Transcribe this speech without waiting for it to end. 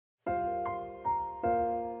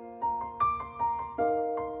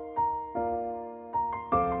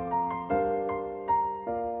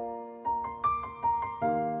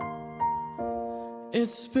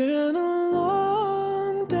It's been a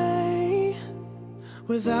long day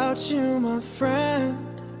without you, my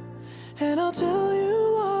friend, and I'll tell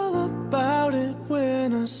you all about it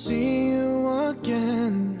when I see you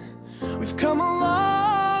again. We've come a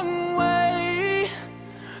long way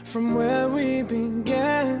from where we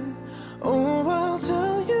began. Oh, I'll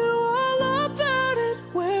tell you all about it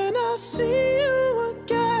when I see you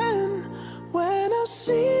again. When I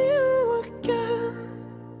see you again.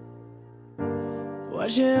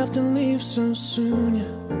 Why'd you have to leave so soon,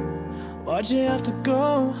 yeah? Why'd you have to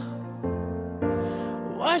go?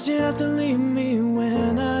 Why'd you have to leave me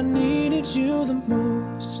when I needed you the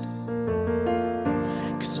most?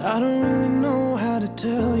 'Cause I don't really know how to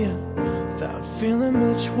tell you without feeling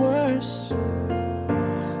much worse.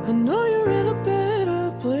 I know you're in a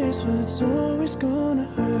better place, but it's always gonna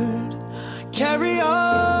hurt. Carry on,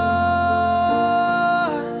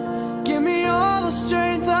 give me all the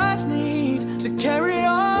strength I need to carry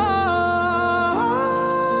on.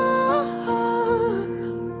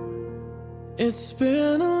 It's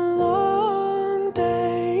been a long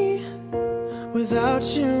day without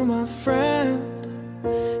you, my friend,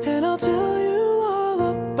 and I'll tell you all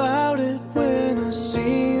about it when I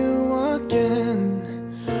see you again.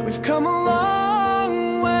 We've come a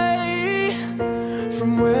long way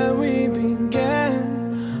from where we began.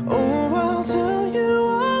 Oh, I'll tell you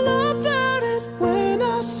all about it when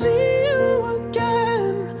I see you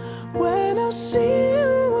again. When I see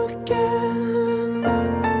you again.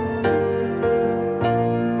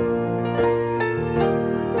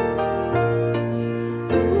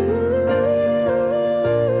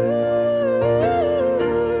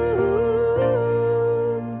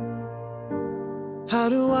 How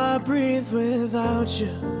do I breathe without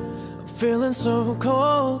you? I'm feeling so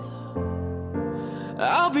cold.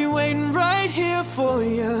 I'll be waiting right here for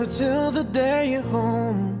you till the day you're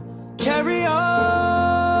home. Carry on,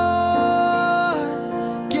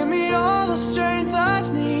 give me all the strength I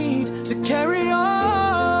need to carry on.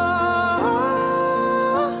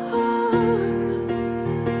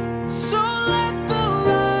 So let the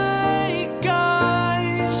light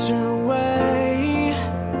guide your way.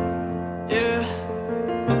 Yeah.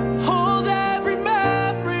 Hold every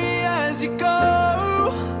memory as you go,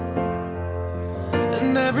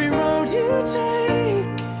 and every road you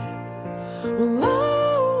take will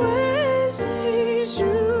always lead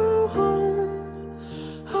you home.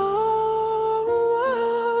 Oh,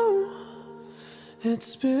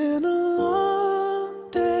 it's been a long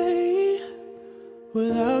day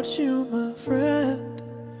without you, my friend,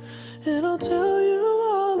 and I'll tell you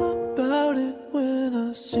all about it when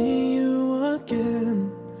I see you again.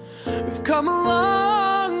 We've come a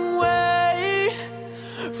long way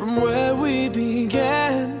from where we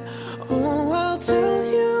began. Oh, I'll tell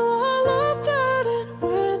you all about it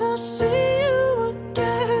when I see